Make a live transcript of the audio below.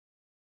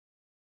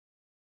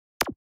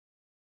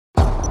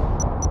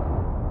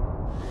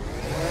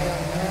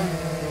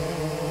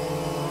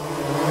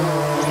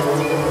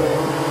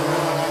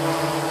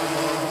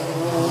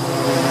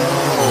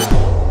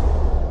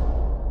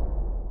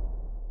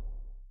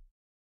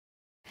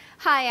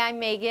Hi, I'm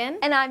Megan.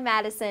 And I'm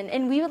Madison,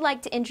 and we would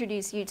like to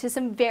introduce you to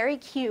some very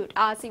cute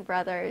Aussie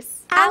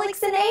brothers.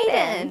 Alex and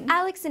Aedan.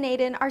 Alex and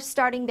Aedan are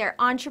starting their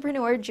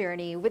entrepreneur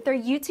journey with their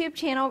YouTube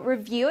channel,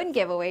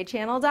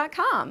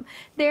 ReviewAndGiveawayChannel.com.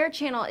 Their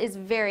channel is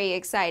very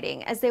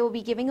exciting as they will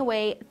be giving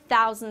away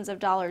thousands of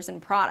dollars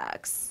in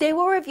products. They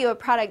will review a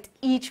product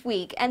each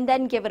week and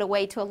then give it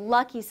away to a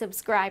lucky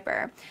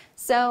subscriber.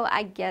 So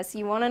I guess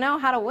you want to know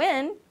how to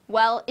win?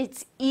 Well,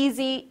 it's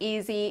easy,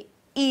 easy,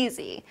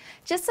 easy.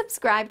 Just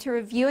subscribe to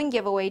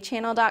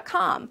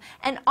ReviewAndGiveawayChannel.com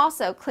and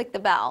also click the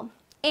bell.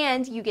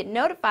 And you get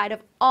notified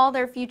of all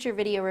their future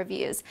video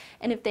reviews.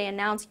 And if they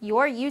announce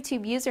your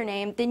YouTube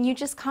username, then you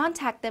just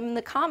contact them in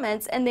the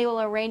comments and they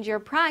will arrange your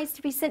prize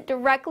to be sent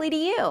directly to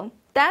you.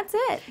 That's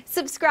it.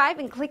 Subscribe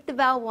and click the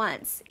bell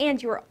once,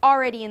 and you're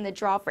already in the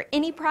draw for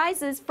any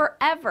prizes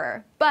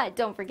forever. But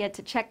don't forget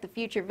to check the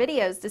future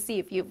videos to see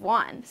if you've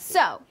won.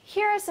 So,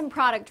 here are some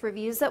product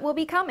reviews that will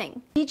be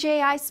coming.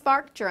 DJI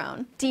Spark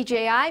Drone,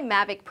 DJI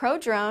Mavic Pro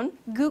Drone,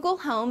 Google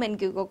Home and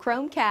Google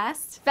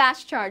Chromecast,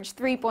 Fast Charge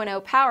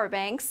 3.0 power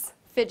banks,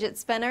 fidget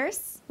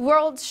spinners,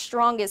 World's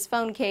Strongest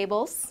Phone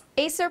Cables,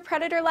 Acer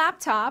Predator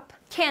Laptop,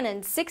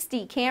 Canon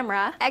 6D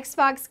Camera,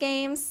 Xbox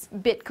games,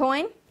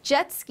 Bitcoin,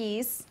 jet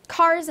skis,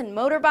 cars and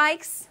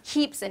motorbikes,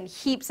 heaps and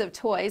heaps of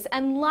toys,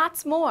 and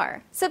lots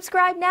more.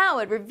 Subscribe now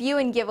at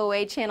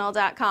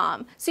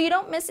ReviewAndGiveawayChannel.com so you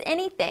don't miss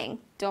anything.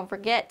 Don't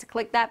forget to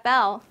click that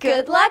bell.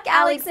 Good luck,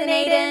 Alex and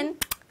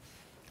Aedan!